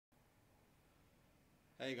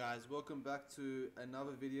Hey guys, welcome back to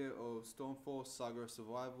another video of Stormfall Saga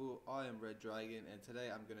Survival. I am Red Dragon and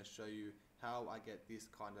today I'm going to show you how I get this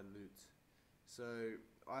kind of loot. So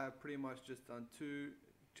I have pretty much just done two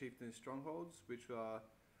chieftain strongholds, which are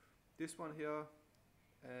this one here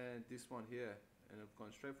and this one here, and I've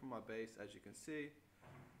gone straight from my base, as you can see.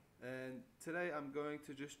 And today I'm going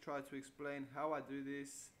to just try to explain how I do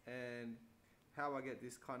this and how I get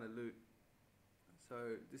this kind of loot. So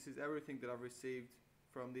this is everything that I've received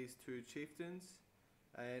from these two chieftains,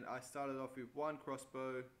 and I started off with one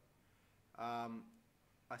crossbow. I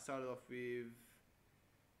started off with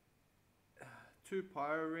two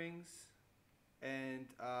pyro rings and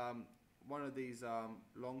one of these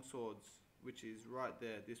long swords, which is right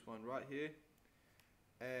there, this one right here,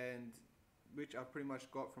 and which I pretty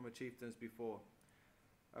much got from a chieftains before.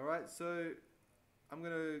 Alright, so I'm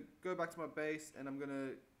gonna go back to my base and I'm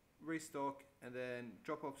gonna restock and then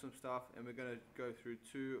drop off some stuff, and we're going to go through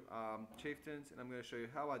two chieftains, and I'm going to show you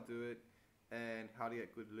how I do it and how to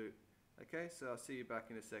get good loot. Okay, so I'll see you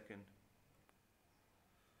back in a second.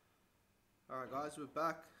 Alright guys, we're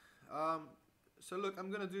back. So look,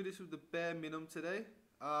 I'm going to do this with the bare minimum today.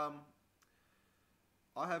 I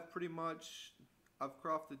have pretty much, I've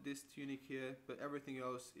crafted this tunic here, but everything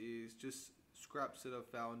else is just scraps that I've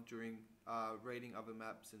found during raiding other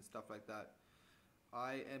maps and stuff like that.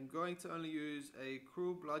 I am going to only use a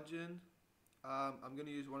cruel bludgeon. I'm going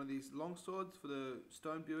to use one of these long swords for the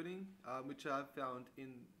stone building, which I've found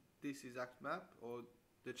in this exact map, or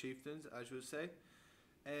the chieftains as you would say.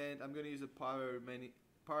 And I'm going to use a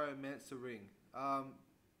pyromancer ring.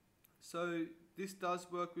 So this does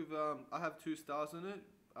work with, I have 2 stars on it,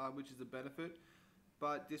 which is a benefit.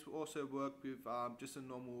 But this will also work with just a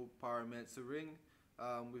normal pyromancer ring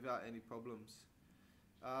without any problems.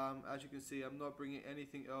 As you can see, I'm not bringing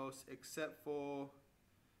anything else except for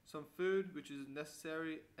some food, which is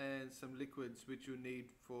necessary, and some liquids, which you'll need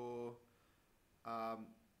for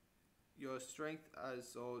your strength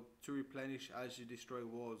or to replenish as you destroy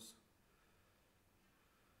walls.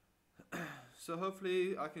 So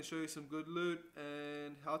hopefully I can show you some good loot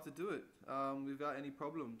and how to do it without any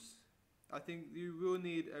problems. I think you will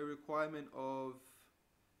need a requirement of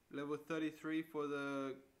level 33 for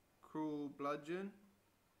the cruel bludgeon.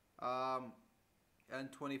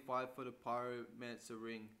 And 25 for the pyromancer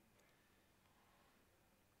ring.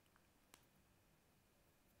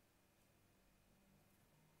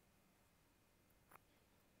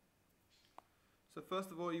 So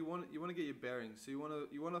first of all, you want to get your bearings. So you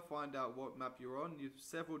want to find out what map you're on. You have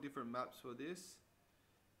several different maps for this.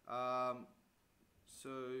 So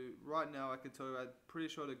right now I can tell you, I'm pretty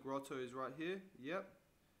sure the grotto is right here. Yep.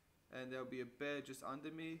 And there'll be a bear just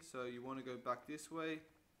under me. So you want to go back this way.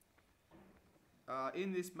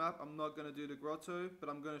 In this map, I'm not going to do the grotto, but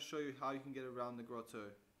I'm going to show you how you can get around the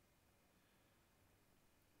grotto.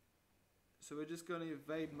 So we're just going to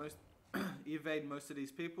evade most of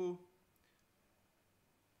these people,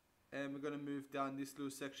 and we're going to move down this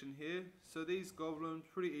little section here. So these goblins,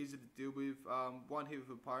 pretty easy to deal with. One hit with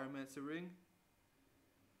a pyromancer ring.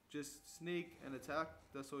 Just sneak and attack.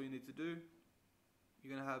 That's all you need to do.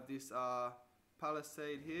 You're going to have this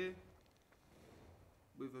palisade here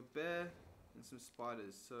with a bear and some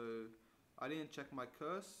spiders. So I didn't check my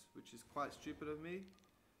curse, which is quite stupid of me,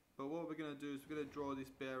 but what we're going to do is we're going to draw this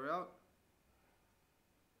bear out,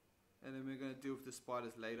 and then we're going to deal with the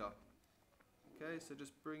spiders later. Okay, so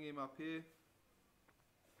just bring him up here,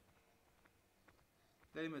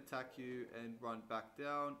 let him attack you and run back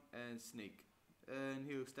down and sneak, and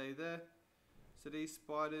he'll stay there. So these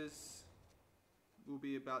spiders will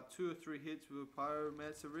be about 2 or 3 hits with a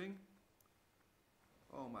pyromancer ring.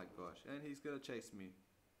 Oh my gosh, and he's gonna chase me.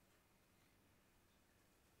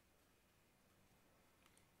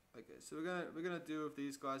 Okay, so we're gonna deal with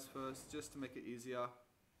these guys first, just to make it easier.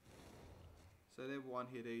 So they're 1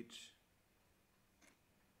 hit each.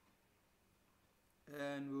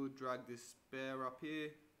 And we'll drag this bear up here.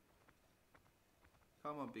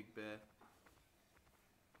 Come on, big bear.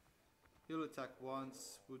 He'll attack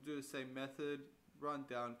once. We'll do the same method. Run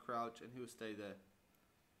down, crouch, and he'll stay there.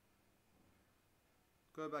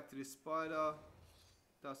 Go back to this spider.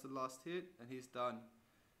 That's the last hit, and he's done.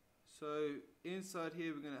 So inside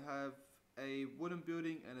here we're going to have a wooden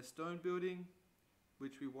building and a stone building,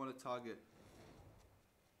 which we want to target.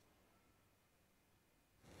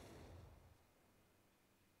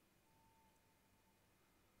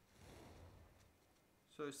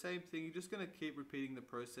 So same thing, you're just going to keep repeating the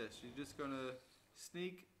process. You're just going to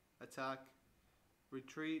sneak, attack,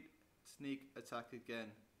 retreat, sneak, attack again.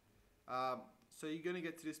 So you're going to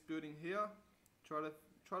get to this building here. Try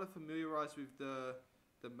to familiarize with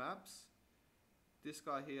the maps. this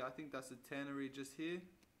guy here, I think that's a tannery just here.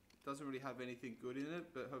 Doesn't really have anything good in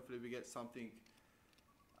it, but hopefully we get something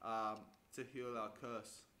to heal our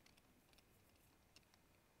curse.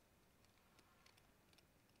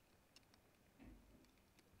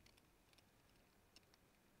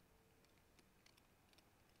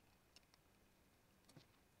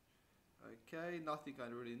 Okay, nothing I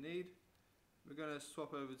really need. We're going to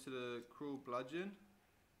swap over to the cruel bludgeon,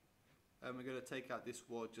 and we're going to take out this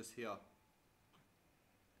ward just here.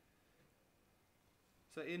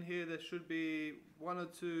 So in here there should be 1 or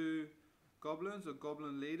 2 goblins or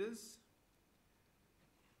goblin leaders,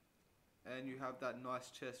 and you have that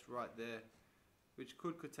nice chest right there, which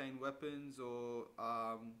could contain weapons or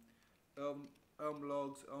elm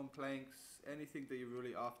logs, elm planks, anything that you're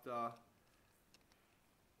really after.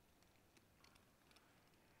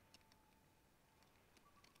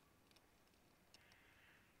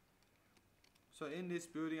 So in this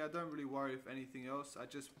building I don't really worry if anything else, I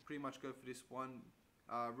just pretty much go for this one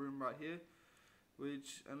room right here,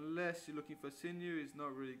 which unless you're looking for sinew is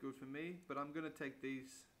not really good for me, but I'm going to take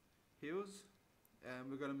these heals and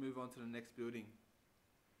we're going to move on to the next building.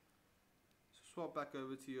 So swap back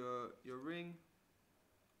over to your ring,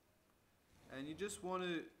 and you just want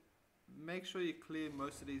to make sure you clear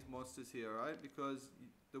most of these monsters here, right? Because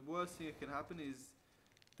the worst thing that can happen is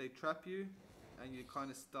they trap you and you're kind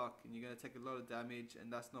of stuck and you're going to take a lot of damage,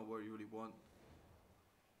 and that's not what you really want.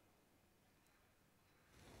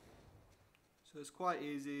 So it's quite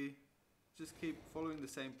easy, just keep following the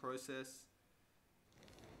same process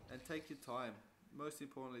and take your time. Most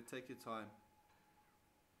importantly, take your time.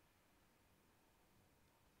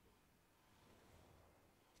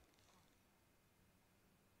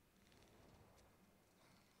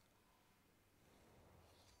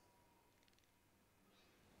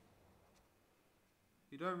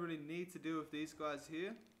 You don't really need to deal with these guys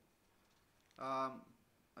here,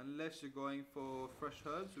 unless you're going for fresh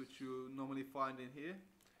herbs, which you'll normally find in here.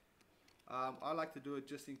 I like to do it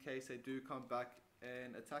just in case they do come back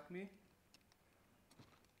and attack me.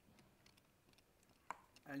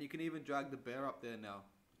 And you can even drag the bear up there now.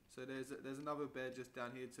 So there's another bear just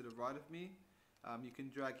down here to the right of me. You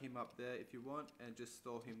can drag him up there if you want and just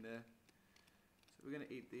store him there. So we're going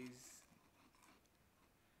to eat these.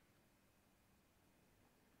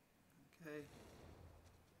 Okay.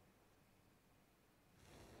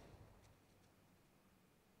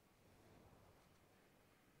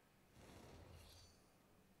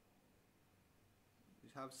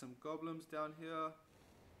 We have some goblins down here.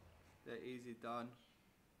 They're easy done.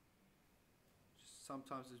 Just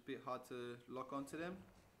sometimes it's a bit hard to lock onto them.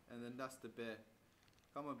 And then that's the bear.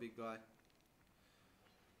 Come on, big guy.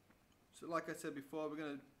 So like I said before, we're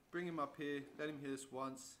going to bring him up here, let him hit us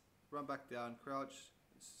once, run back down, crouch.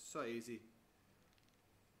 It's so easy.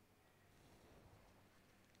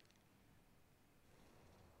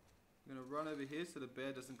 I'm going to run over here so the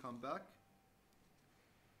bear doesn't come back.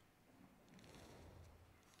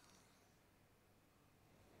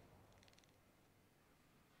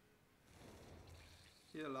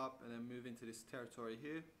 Heal up and then move into this territory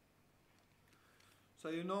here. So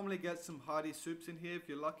you normally get some hearty soups in here if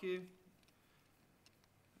you're lucky.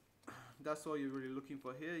 That's all you're really looking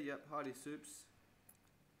for here. Yep, hearty soups.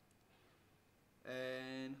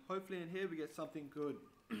 And hopefully in here we get something good.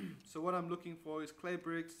 So what I'm looking for is clay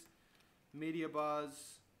bricks, meteor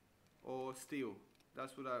bars, or steel.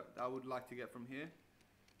 That's what I would like to get from here.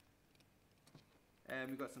 And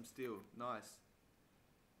we got some steel. Nice.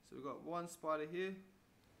 So we've got 1 spider here.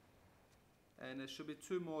 And there should be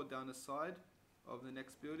 2 more down the side of the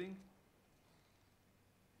next building,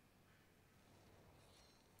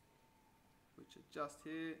 which are just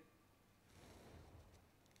here.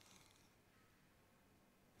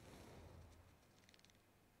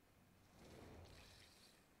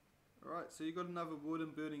 Alright, so you got another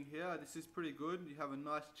wooden building here. This is pretty good. You have a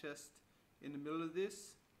nice chest in the middle of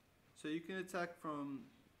this, so you can attack from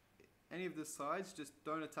any of the sides, just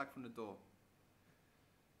don't attack from the door.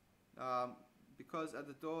 Because at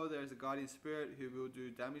the door there is a guardian spirit who will do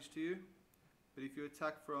damage to you. But if you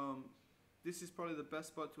attack from, this is probably the best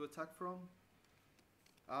spot to attack from,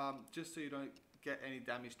 just so you don't get any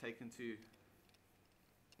damage taken to you,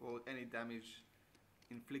 or any damage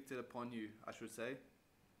inflicted upon you, I should say.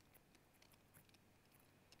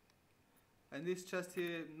 And this chest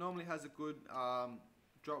here normally has a good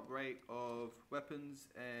drop rate of weapons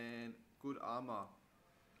and good armor.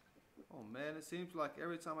 Oh man, it seems like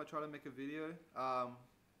every time I try to make a video, I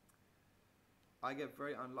get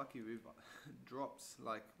very unlucky with drops,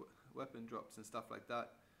 like weapon drops and stuff like that.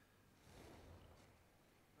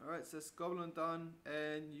 Alright, so it's goblin done,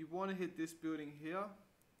 and you want to hit this building here.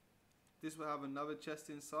 this will have another chest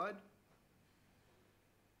inside.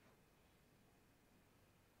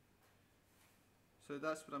 So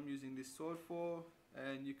that's what I'm using this sword for,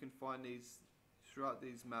 and you can find these throughout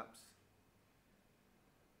these maps.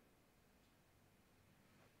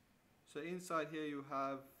 So inside here you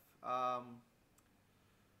have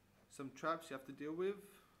some traps you have to deal with,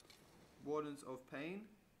 wardens of pain.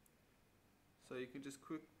 So you can just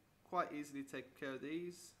quite easily take care of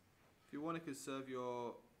these. If you want to conserve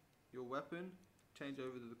your weapon, change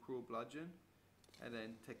over to the cruel bludgeon, and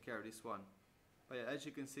then take care of this one. But yeah, as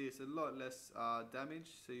you can see, it's a lot less damage,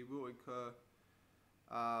 so you will incur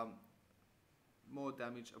more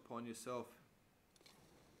damage upon yourself.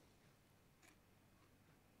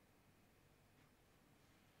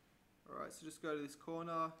 Alright, so just go to this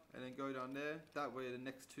corner and then go down there. That way the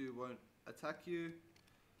next two won't attack you.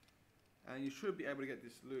 And you should be able to get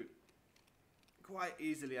this loot quite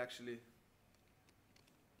easily actually.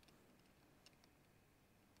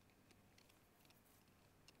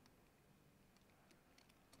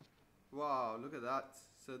 Wow, look at that.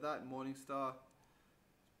 So that morning star,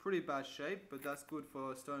 pretty bad shape, but that's good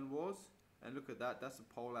for stone walls. And look at that, that's a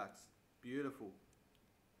pole axe. Beautiful.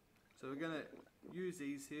 So we're gonna use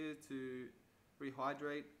these here to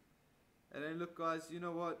rehydrate. And then look guys, you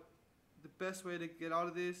know what? The best way to get out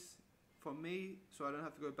of this, for me, so I don't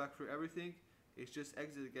have to go back through everything, is just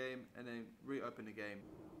exit the game and then reopen the game.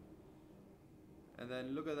 And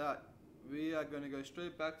then look at that. We are gonna go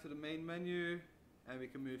straight back to the main menu, and we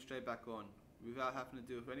can move straight back on without having to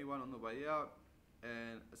deal with anyone on the way out,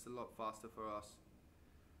 and it's a lot faster for us.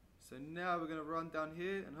 So now we're going to run down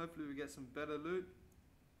here and hopefully we get some better loot.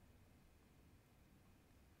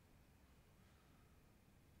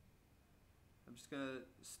 I'm just going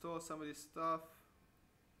to store some of this stuff,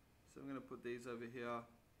 so I'm going to put these over here.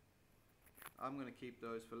 I'm going to keep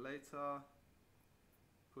those for later.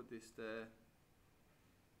 Put this there.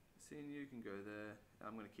 Seeing you can go there.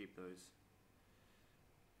 I'm going to keep those.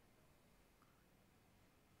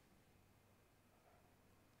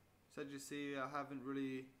 So as you see, I haven't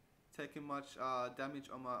really taken much damage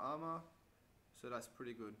on my armor, so that's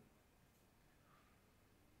pretty good.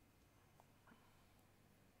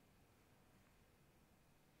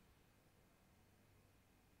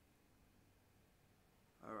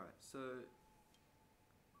 Alright, so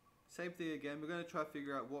same thing again, we're going to try to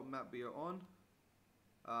figure out what map we are on.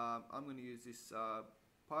 I'm going to use this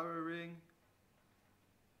pyro ring.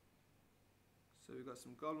 So we've got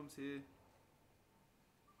some golems here.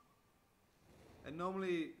 And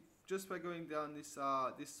normally, just by going down this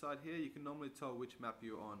this side here, you can normally tell which map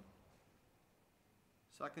you're on.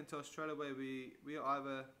 So I can tell straight away we are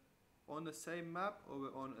either on the same map or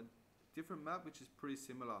we're on a different map, which is pretty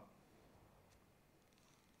similar.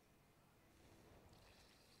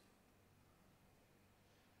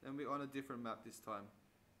 And we're on a different map this time.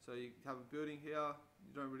 So you have a building here.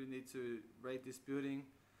 You don't really need to raid this building,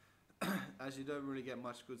 as you don't really get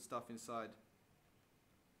much good stuff inside.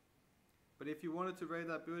 But if you wanted to raid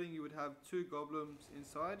that building, you would have 2 goblins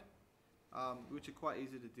inside, which are quite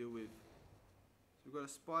easy to deal with. So we've got a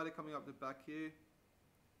spider coming up the back here.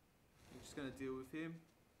 We're just going to deal with him.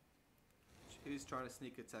 He's trying to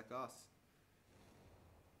sneak attack us.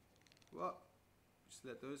 Well, just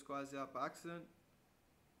let those guys out by accident.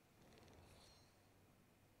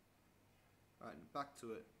 Alright, back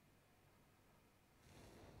to it.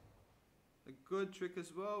 A good trick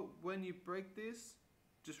as well, when you break this,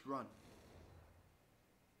 just run.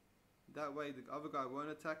 That way the other guy won't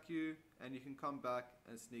attack you and you can come back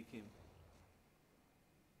and sneak him.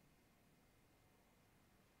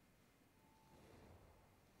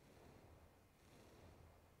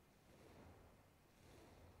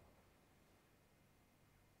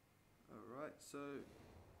 Alright, so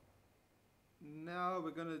now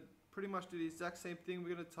we're going to pretty much do the exact same thing.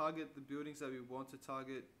 We're going to target the buildings that we want to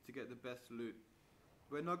target to get the best loot.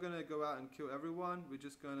 We're not going to go out and kill everyone. We're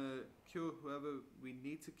just going to kill whoever we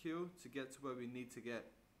need to kill to get to where we need to get.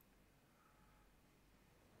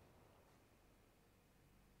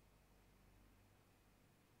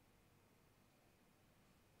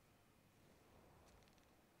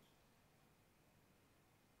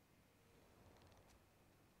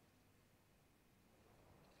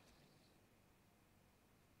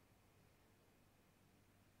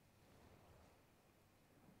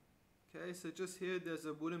 Okay, so just here there's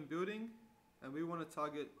a wooden building and we want to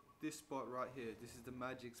target this spot right here. This is the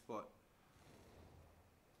magic spot.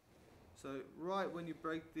 So right when you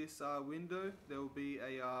break this window, there will be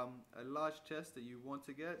a large chest that you want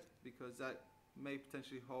to get, because that may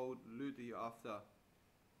potentially hold loot that you're after.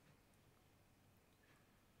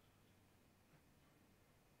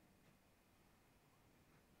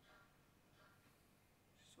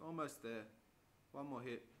 almost there. One more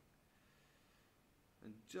hit.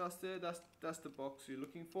 And just there, that's the box you're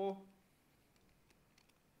looking for.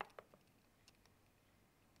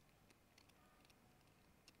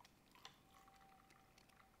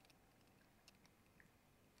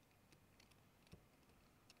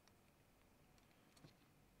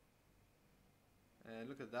 And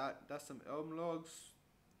look at that, that's some elm logs.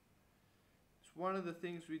 It's one of the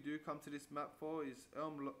things we do come to this map for is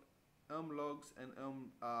elm logs and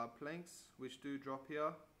elm planks, which do drop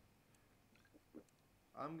here.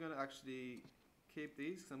 I'm going to actually keep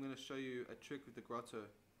these because I'm going to show you a trick with the grotto.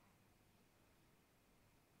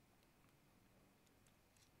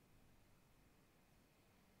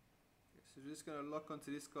 So we're just going to lock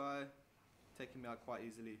onto this guy, take him out quite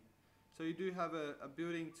easily. So you do have a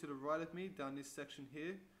building to the right of me down this section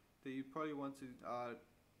here that you probably want to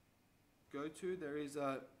go to. There is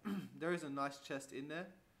a nice chest in there,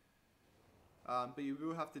 but you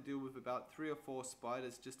will have to deal with about 3 or 4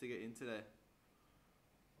 spiders just to get into there.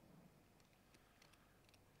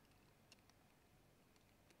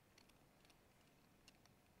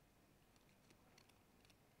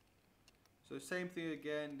 So same thing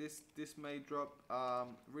again, this may drop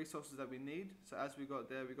resources that we need. So as we got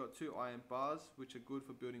there, we got 2 iron bars, which are good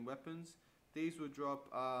for building weapons. These will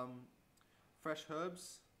drop fresh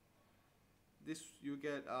herbs. This you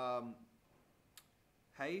get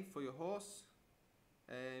hay for your horse.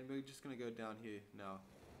 And we're just going to go down here now.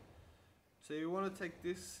 So you want to take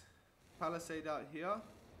this palisade out here.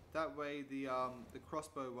 That way the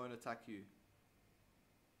crossbow won't attack you.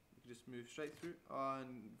 Just move straight through. Oh,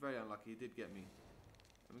 and very unlucky, he did get me.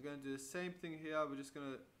 And we're going to do the same thing here. We're just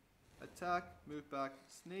going to attack, move back,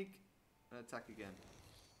 sneak, and attack again.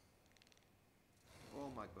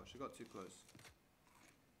 Oh my gosh, I got too close.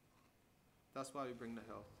 That's why we bring the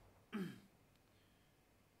health.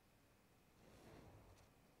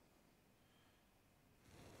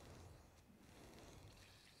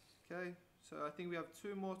 Okay, so I think we have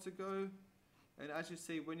 2 more to go. And as you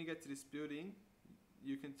see, when you get to this building,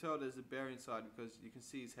 you can tell there's a bear inside because you can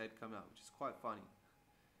see his head come out, which is quite funny.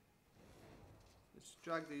 Let's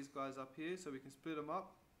drag these guys up here so we can split them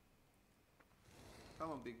up. Come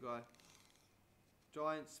on, big guy.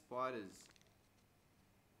 Giant spiders.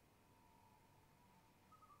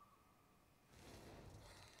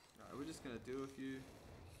 Alright, we're just going to deal with you.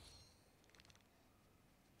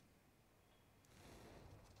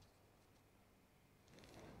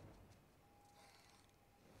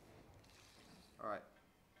 Alright.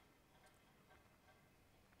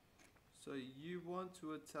 So you want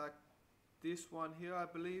to attack this one here, I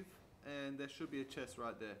believe, and there should be a chest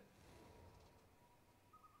right there.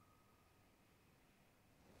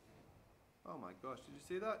 Oh my gosh, did you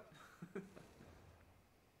see that?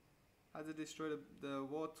 Had to destroy the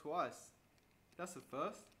wall twice. That's the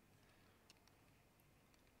first.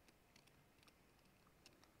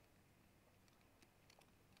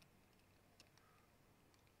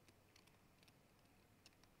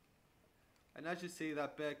 And as you see,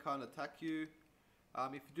 that bear can't attack you.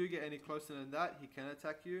 If you do get any closer than that, he can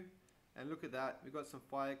attack you. And look at that, we've got some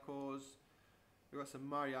fire cores, we've got some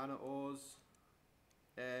Mariana ores,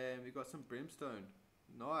 and we've got some brimstone.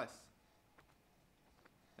 Nice.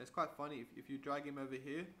 It's quite funny, if you drag him over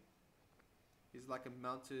here, he's like a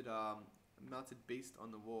mounted beast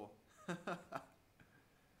on the wall.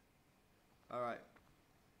 Alright.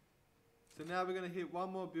 So now we're going to hit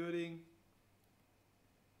one more building.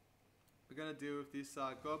 We're going to deal with this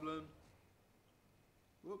goblin.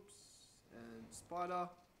 Whoops. And spider.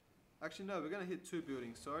 Actually no, we're going to hit 2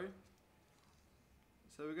 buildings, sorry.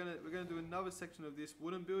 So we're going to do another section of this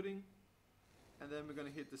wooden building. And then we're going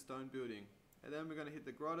to hit the stone building. And then we're going to hit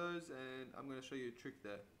the grottos, and I'm going to show you a trick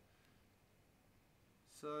there.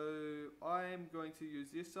 So I am going to use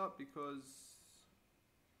this up because...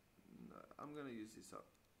 No, I'm going to use this up.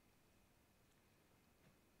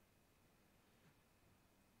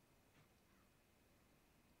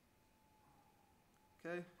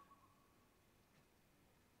 Okay.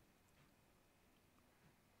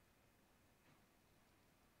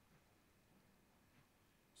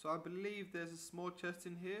 So I believe there's a small chest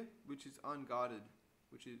in here which is unguarded,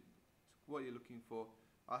 which is what you're looking for.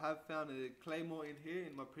 I have found a claymore in here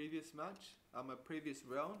in my previous match, my previous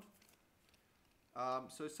round.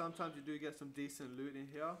 So sometimes you do get some decent loot in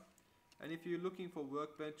here. And if you're looking for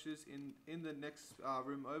workbenches in the next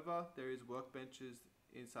room over, there is workbenches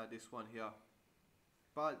inside this one here.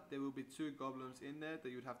 But there will be 2 goblins in there that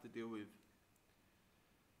you'd have to deal with.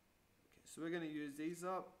 Okay, so we're going to use these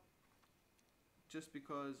up. Just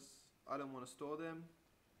because I don't want to store them.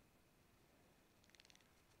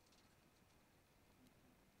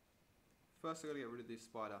 First I gotta get rid of this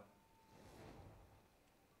spider.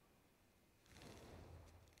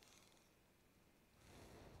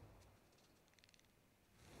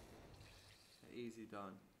 Easy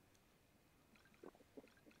done.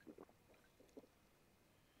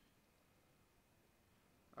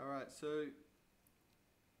 Alright, so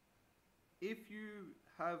if you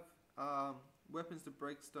have weapons to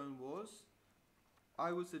break stone walls,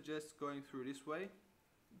 I would suggest going through this way.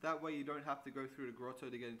 That way you don't have to go through the grotto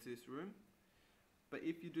to get into this room. But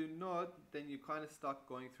if you do not, then you're kind of stuck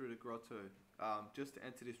going through the grotto just to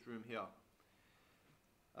enter this room here.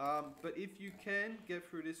 But if you can get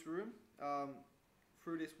through this room,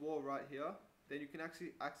 through this wall right here, then you can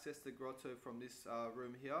actually access the grotto from this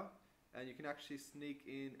room here, and you can actually sneak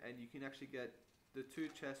in and you can actually get the 2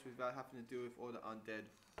 chests without having to deal with all the undead.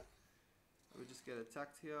 We'll just get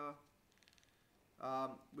attacked here,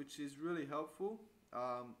 which is really helpful.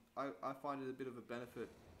 I find it a bit of a benefit.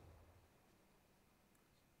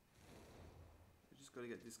 We just got to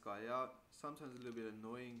get this guy out. Sometimes a little bit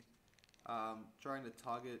annoying trying to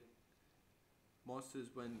target monsters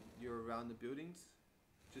when you're around the buildings,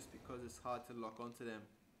 just because it's hard to lock onto them.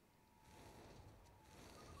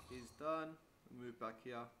 He's done. We'll move back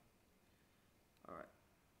here. Alright.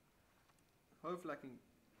 Hopefully I can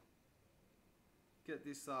get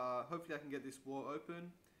this wall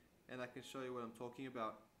open and I can show you what I'm talking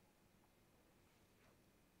about.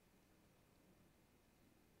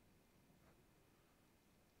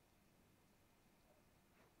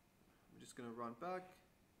 I'm just gonna run back.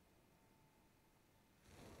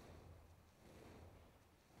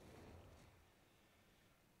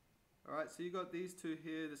 Alright, so you got these 2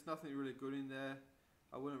 here. There's nothing really good in there.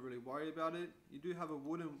 I wouldn't really worry about it. You do have a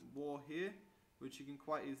wooden wall here, which you can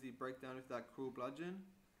quite easily break down with that cruel bludgeon.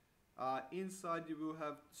 Inside you will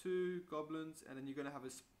have 2 goblins, and then you're going to have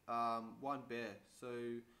 1 bear. So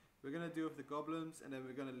we're going to deal with the goblins, and then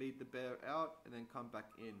we're going to lead the bear out, and then come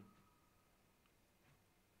back in.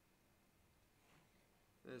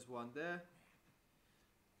 There's 1 there.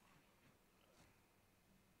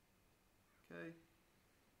 Okay.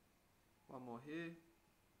 1 more here.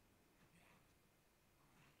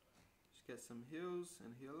 Just get some heals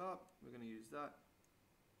and heal up. We're going to use that.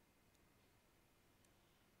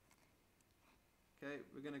 Okay,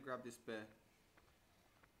 we're going to grab this bear.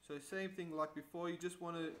 So same thing like before, you just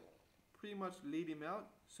want to pretty much lead him out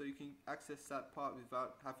so you can access that part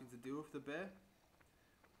without having to deal with the bear.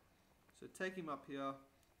 So take him up here,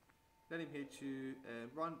 let him hit you, and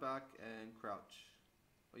run back and crouch.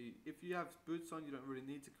 If you have boots on, you don't really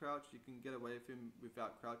need to crouch. You can get away with him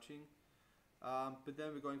without crouching. But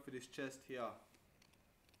then we're going for this chest here.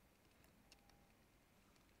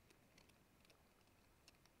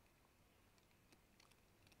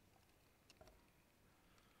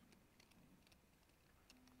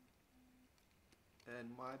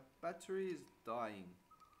 And my battery is dying.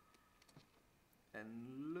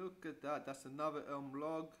 And look at that. That's another elm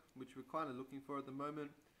log, which we're kind of looking for at the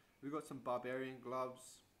moment. We've got some barbarian gloves,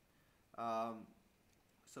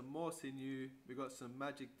 some more sinew, we got some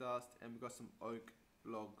magic dust, and we got some oak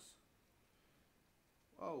logs.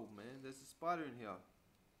 Oh man, there's a spider in here.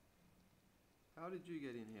 How did you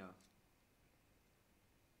get in here?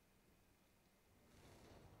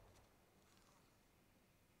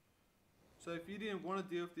 So if you didn't want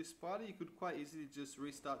to deal with this spider, you could quite easily just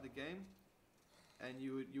restart the game, and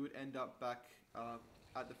you would end up back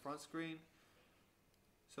at the front screen.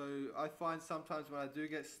 So I find sometimes when I do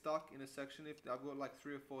get stuck in a section, if I've got like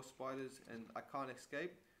 3 or 4 spiders and I can't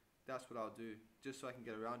escape, that's what I'll do, just so I can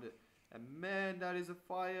get around it. And man, that is a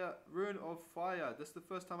rune of fire. That's the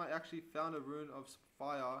first time I actually found a rune of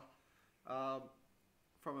fire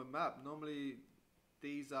from a map. Normally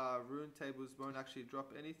these rune tables won't actually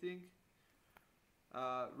drop anything.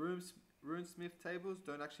 Runesmith tables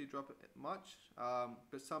don't actually drop much,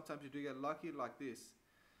 but sometimes you do get lucky like this.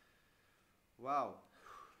 Wow.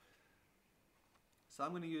 So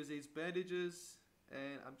I'm going to use these bandages,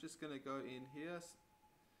 and I'm just going to go in here.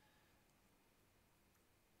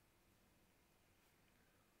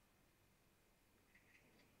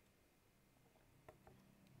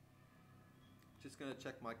 Just going to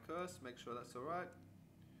check my curse, make sure that's alright.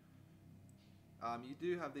 You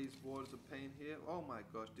do have these waters of pain here. Oh my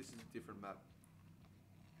gosh, this is a different map.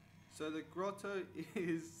 So the grotto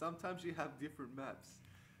is, sometimes you have different maps.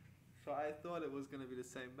 So I thought it was going to be the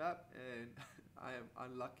same map, and I am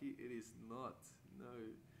unlucky, it is not. No.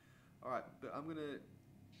 Alright, but I'm going to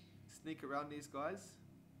sneak around these guys,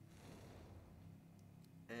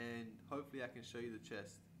 and hopefully I can show you the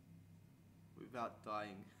chest without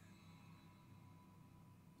dying.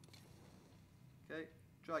 Okay,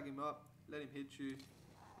 drag him up, let him hit you,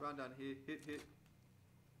 Run down here, hit,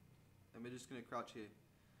 and we're just gonna crouch here.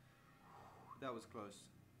 That was close.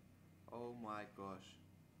 Oh my gosh.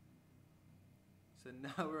 So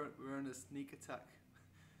now we're on a sneak attack.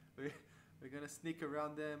 We're gonna sneak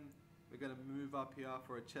around them. We're gonna move up here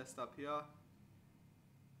for a chest up here.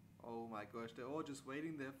 Oh my gosh, they're all just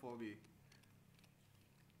waiting there for me.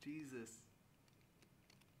 Jesus.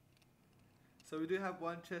 So we do have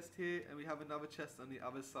one chest here and we have another chest on the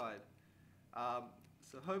other side.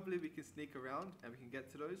 So hopefully we can sneak around and we can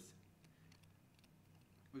get to those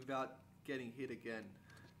without getting hit again.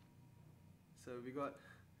 So we got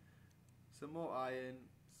some more iron,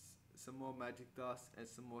 some more magic dust and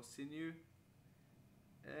some more sinew.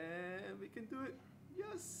 And we can do it.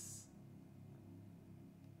 Yes!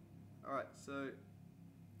 Alright, so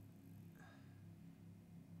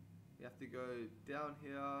we have to go down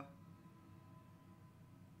here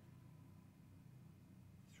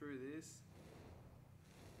through this.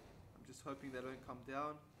 I'm just hoping they don't come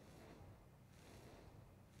down.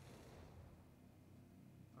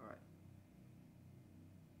 Alright.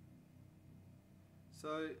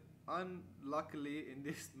 So unluckily in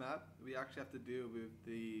this map we actually have to deal with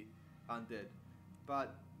the undead.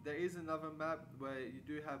 But there is another map where you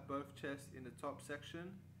do have both chests in the top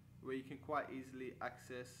section where you can quite easily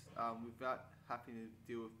access without having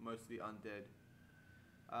to deal with mostly undead.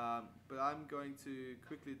 But I'm going to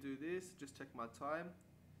quickly do this, just check my time.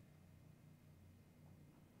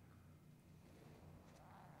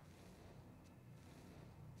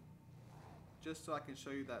 Just so I can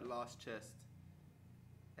show you that last chest.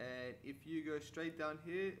 And if you go straight down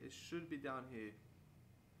here, it should be down here.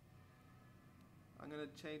 I'm going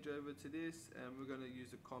to change over to this and we're going to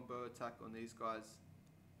use a combo attack on these guys.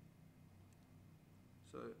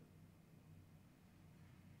 So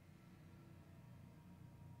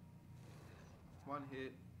one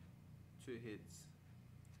hit, 2 hits.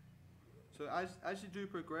 So as you do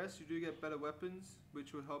progress, you do get better weapons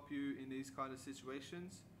which will help you in these kind of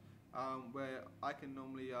situations, where I can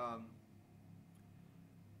normally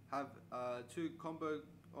have 2 combo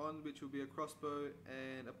on, which will be a crossbow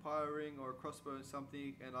and a plarium or a crossbow and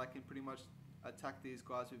something, and I can pretty much attack these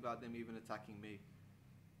guys without them even attacking me.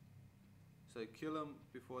 So kill them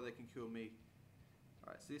before they can kill me.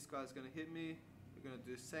 Alright, so this guy's going to hit me. We're going to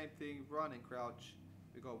do the same thing, run and crouch.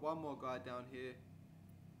 We've got one more guy down here.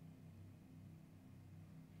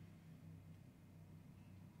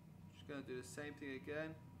 Just going to do the same thing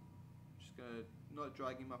again. Just going to not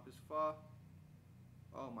drag him up as far.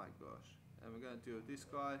 Oh my gosh. And we're going to deal with this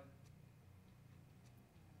guy.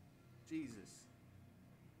 Jesus.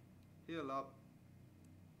 Heal up.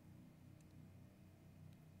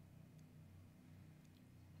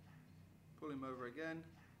 Pull him over again.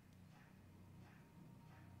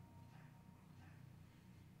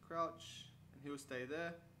 Crouch. And he'll stay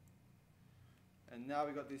there. And now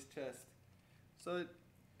we got this chest. So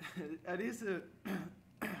it is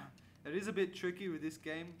a bit tricky with this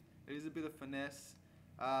game. It is a bit of finesse.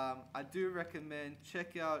 I do recommend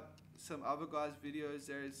check out some other guys' videos.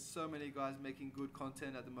 There is so many guys making good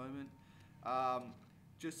content at the moment,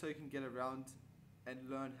 just so you can get around and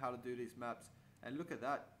learn how to do these maps. And look at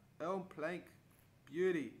that, elm plank,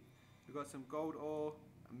 beauty. We've got some gold ore,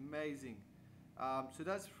 amazing. So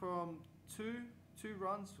that's from two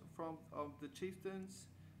runs from the chieftains.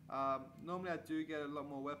 Normally I do get a lot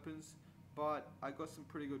more weapons, but I got some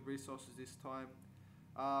pretty good resources this time.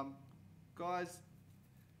 Guys,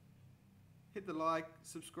 hit the like,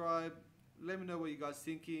 subscribe, let me know what you guys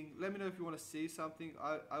thinking. Let me know if you want to see something.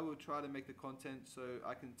 I will try to make the content so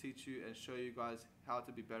I can teach you and show you guys how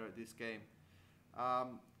to be better at this game.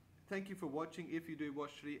 Thank you for watching. If you do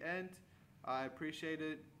watch to the end, I appreciate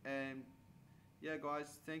it. And yeah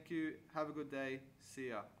guys, thank you, have a good day, see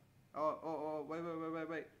ya. Oh,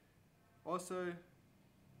 wait. Also,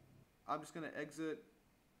 I'm just going to exit.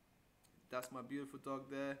 That's my beautiful dog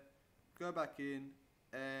there. Go back in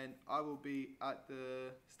and I will be at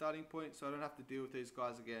the starting point so I don't have to deal with these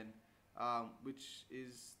guys again, which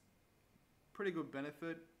is pretty good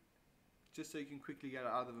benefit, just so you can quickly get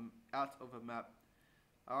out of a map.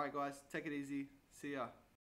 Alright guys, take it easy, see ya.